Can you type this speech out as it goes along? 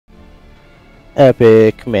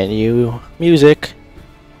Epic menu music.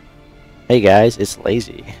 Hey guys, it's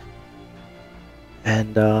Lazy,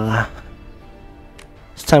 and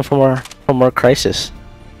it's time for more Crysis.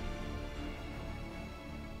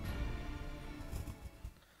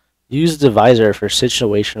 Use the visor for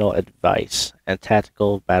situational advice and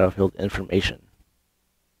tactical battlefield information.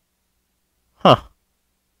 Huh.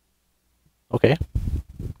 Okay.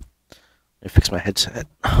 Let me fix my headset.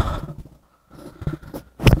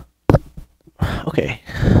 Okay,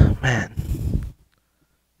 man.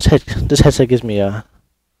 This headset gives me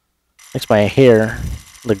makes my hair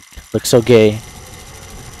look so gay.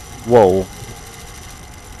 Whoa.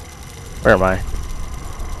 Where am I?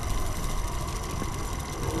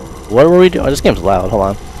 What were we doing? Oh, this game's loud. Hold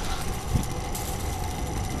on.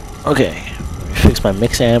 Okay. Fix my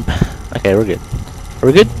mix amp. Okay, we're good. Are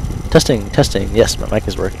we good? Testing. Yes, my mic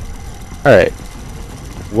is working. Alright.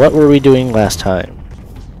 What were we doing last time?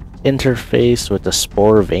 Interface with the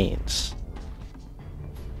spore veins.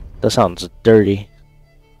 That sounds dirty.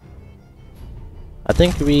 I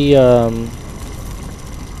think we, yeah.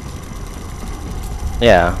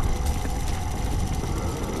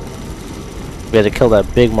 We had to kill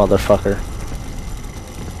that big motherfucker.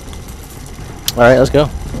 Alright, let's go.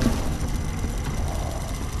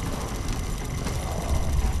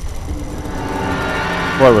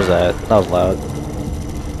 What was that? That was loud.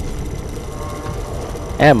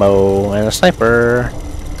 Ammo and a sniper.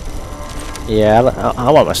 Yeah,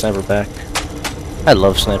 I want my sniper back. I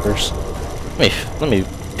love snipers. Let me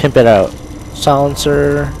pimp it out.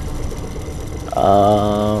 Silencer.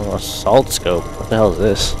 Assault scope. What the hell is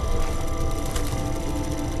this?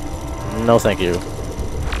 No, thank you.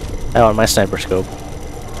 I want my sniper scope.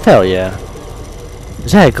 Hell yeah.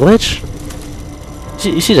 Is that a glitch?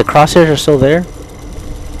 You see the crosshairs are still there?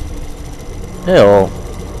 Ew.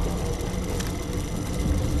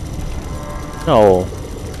 No.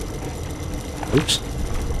 Oops.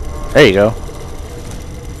 There you go.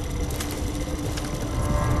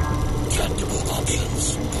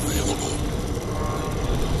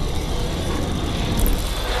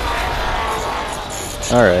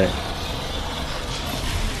 Alright.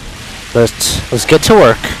 Let's get to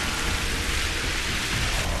work.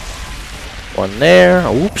 One there.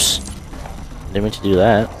 Oops. Didn't mean to do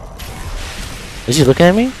that. Is he looking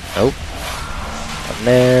at me? Nope. One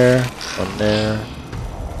there. One there.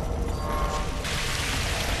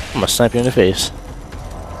 I'm gonna snipe you in the face.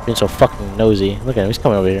 Being so fucking nosy. Look at him, he's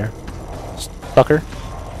coming over here. Fucker.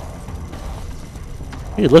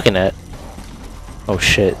 What are you looking at? Oh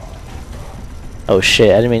shit. Oh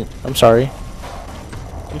shit, I didn't mean. I'm sorry.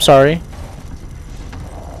 I'm sorry.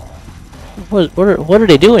 What are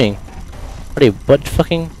they doing? Are they butt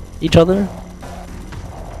fucking each other?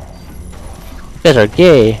 You guys are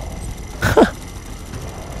gay.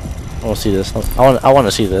 I want to see this. I want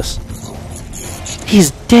to see this. He's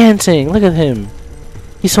dancing. Look at him.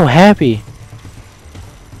 He's so happy.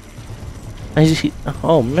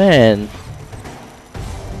 Oh man,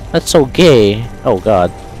 that's so gay. Oh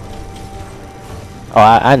god. Oh,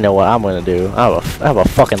 I know what I'm gonna do. I have a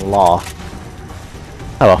fucking law.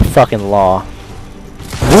 I have a fucking law.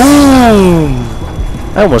 Boom!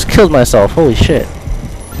 I almost killed myself. Holy shit.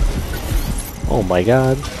 Oh my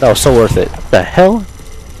god. That was so worth it. What the hell?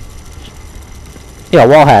 Yeah,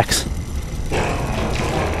 wall hacks.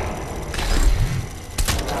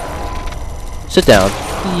 Sit down.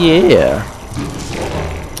 Yeah.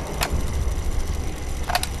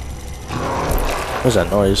 What's that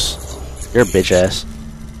noise? You're a bitch ass.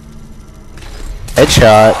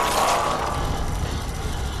 Headshot.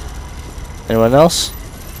 Anyone else?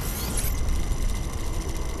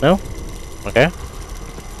 No? Okay.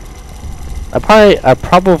 I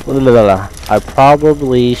probably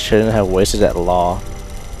shouldn't have wasted that law,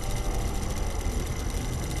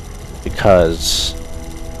 because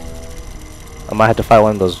I might have to fight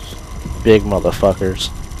one of those big motherfuckers.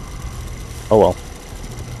 Oh well.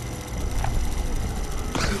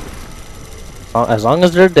 As long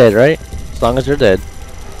as they're dead, right? As long as they're dead.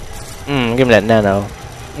 Give me that nano.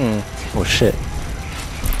 Oh shit.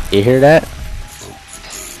 You hear that?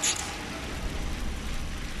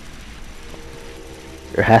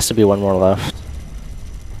 There has to be one more left.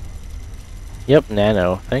 Yep,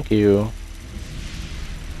 nano. Thank you.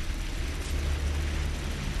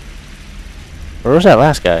 Where was that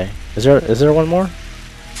last guy? Is there one more?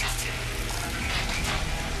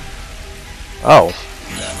 Oh.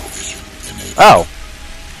 Oh.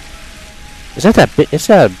 Is that a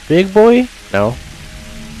big boy? No.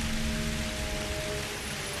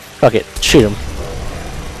 Fuck it. Shoot him.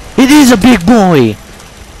 It is a big boy!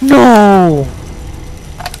 No!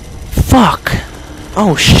 Fuck!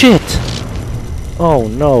 Oh shit! Oh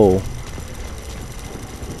no.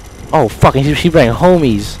 Oh fuck, he bring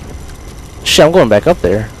homies. Shit, I'm going back up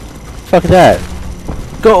there. Fuck that.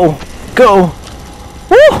 Go! Go!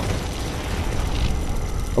 Woo!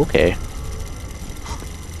 Okay.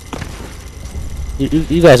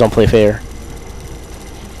 You guys don't play fair.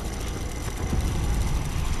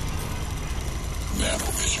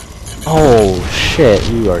 Oh shit,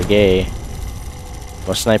 you are gay.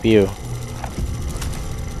 I'll snipe you.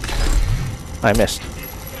 I missed.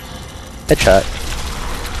 Headshot.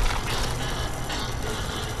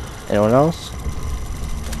 Anyone else?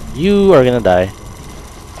 You are gonna die.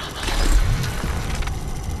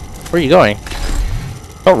 Where are you going?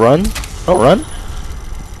 Don't run. Don't run.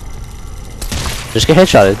 Just get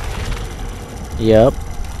headshotted. Yep.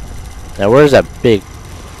 Now where's that big?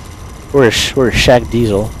 Where's Shaq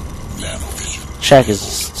Diesel? Shaq is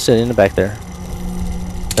sitting in the back there.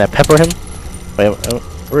 Can I pepper him? Wait,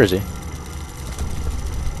 where is he?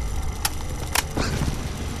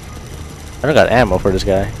 I don't got ammo for this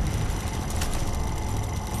guy.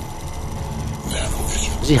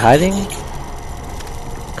 Is he hiding?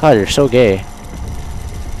 God, you're so gay.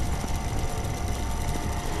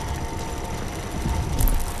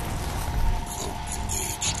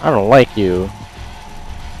 I don't like you.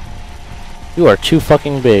 You are too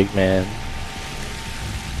fucking big, man.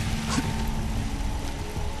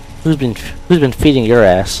 Who's been feeding your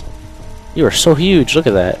ass? You are so huge. Look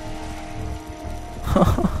at that.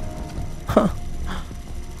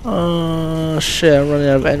 Oh shit! I'm running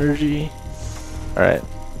out of energy. All right,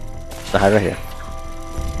 so hide right here.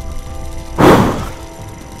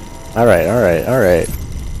 All right, all right, all right.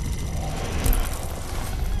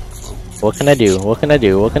 What can I do? What can I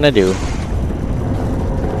do? What can I do?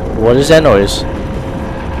 What is that noise?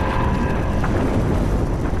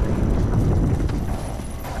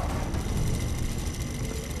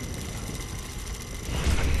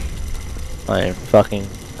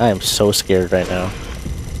 I am so scared right now.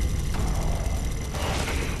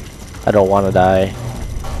 I don't want to die.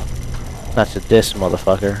 Not to this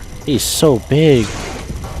motherfucker. He's so big.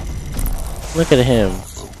 Look at him.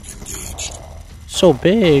 So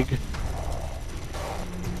big.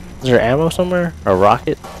 Is there ammo somewhere? Or a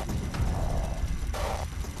rocket?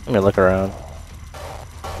 Let me look around.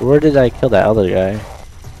 Where did I kill that other guy?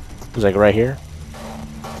 He was like right here.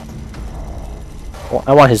 Well,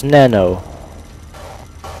 I want his nano.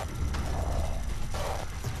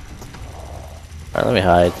 Alright, let me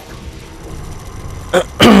hide.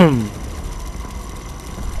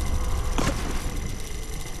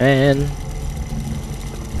 And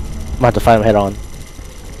I'm about to fight him head on.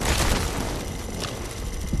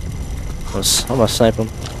 I'm gonna snipe him.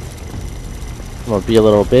 I'm gonna be a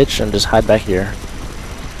little bitch and just hide back here.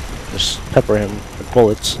 Just pepper him with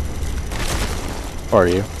bullets. Where are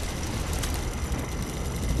you?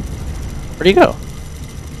 Where'd he go?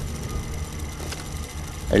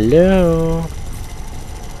 Hello?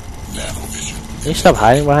 Can you stop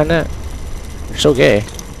hiding behind that? You're so gay.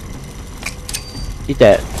 Eat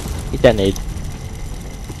that. Eat that nade.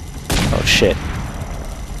 Oh shit.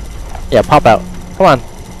 Yeah, pop out. Come on.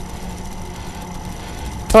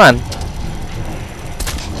 Come on.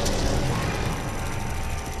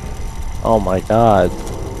 Oh my god.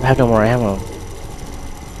 I have no more ammo.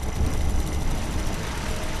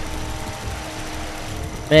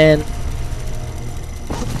 Man.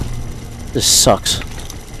 This sucks.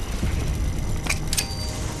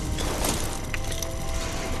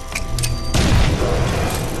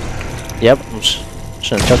 Yep, I'm just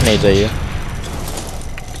gonna chuck nades at you.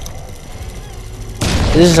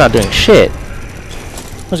 This is not doing shit.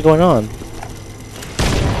 What's going on?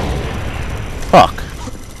 Fuck.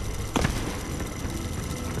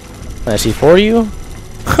 Can I see for you?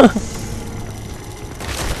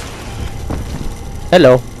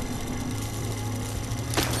 Hello.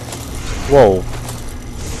 Whoa.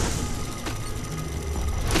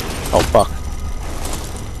 Oh fuck.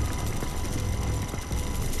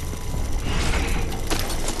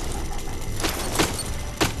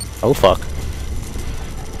 Oh fuck.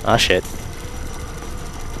 Ah shit.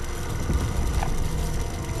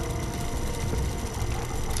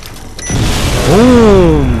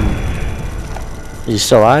 Boom! Is he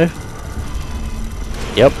still alive?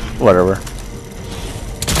 Yep, whatever.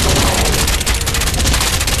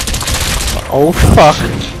 Oh fuck!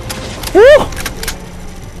 Woo!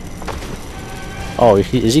 Oh,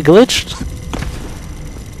 is he glitched?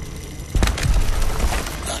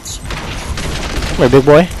 Come here, big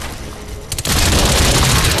boy.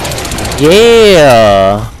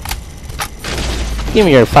 Yeah! Give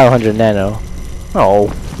me your 500 nano.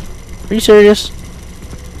 Oh. Are you serious?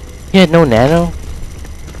 You had no nano?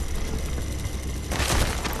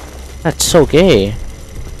 That's so gay.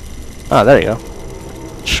 Oh, there you go.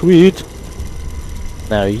 Sweet.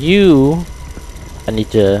 Now you, I need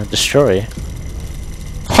to destroy.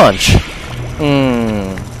 Punch.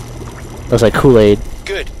 Looks like Kool-Aid.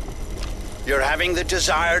 Good. You're having the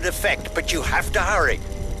desired effect, but you have to hurry.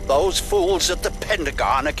 Those fools at the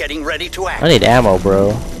Pentagon are getting ready to act. I need ammo,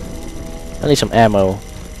 bro. I need some ammo.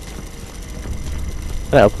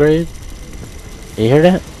 Can I upgrade? You hear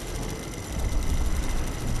that?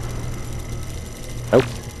 Nope.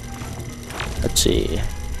 Let's see.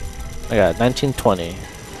 I got 1920.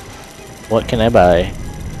 What can I buy?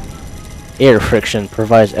 Air friction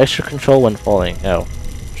provides extra control when falling. No.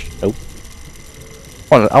 Nope.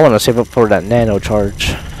 I want to save up for that nano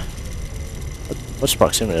charge. What's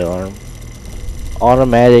proximity alarm?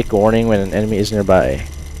 Automatic warning when an enemy is nearby.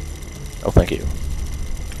 Oh, thank you.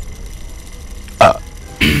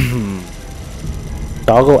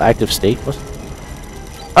 Toggle active state? What?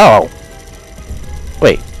 Oh!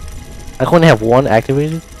 Wait. I can only have one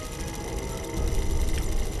activated?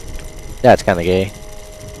 That's kinda gay.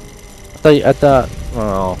 I thought...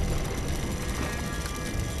 Oh.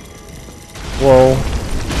 Whoa.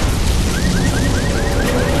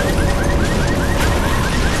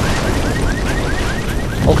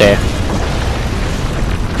 Okay.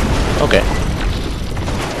 Okay.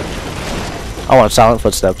 I want silent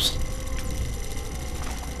footsteps.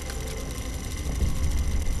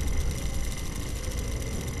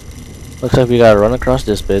 Looks like we gotta run across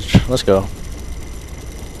this bitch. Let's go.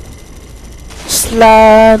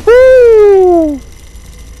 Slide! Woo!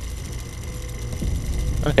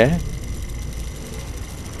 Okay.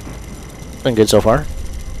 Been good so far.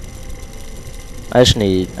 I just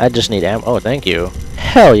need ammo. Oh, thank you.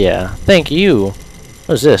 Hell yeah. Thank you.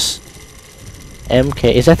 What is this?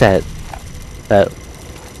 MK. Is that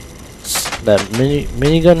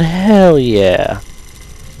minigun? Hell yeah.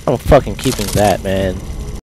 I'm fucking keeping that, man.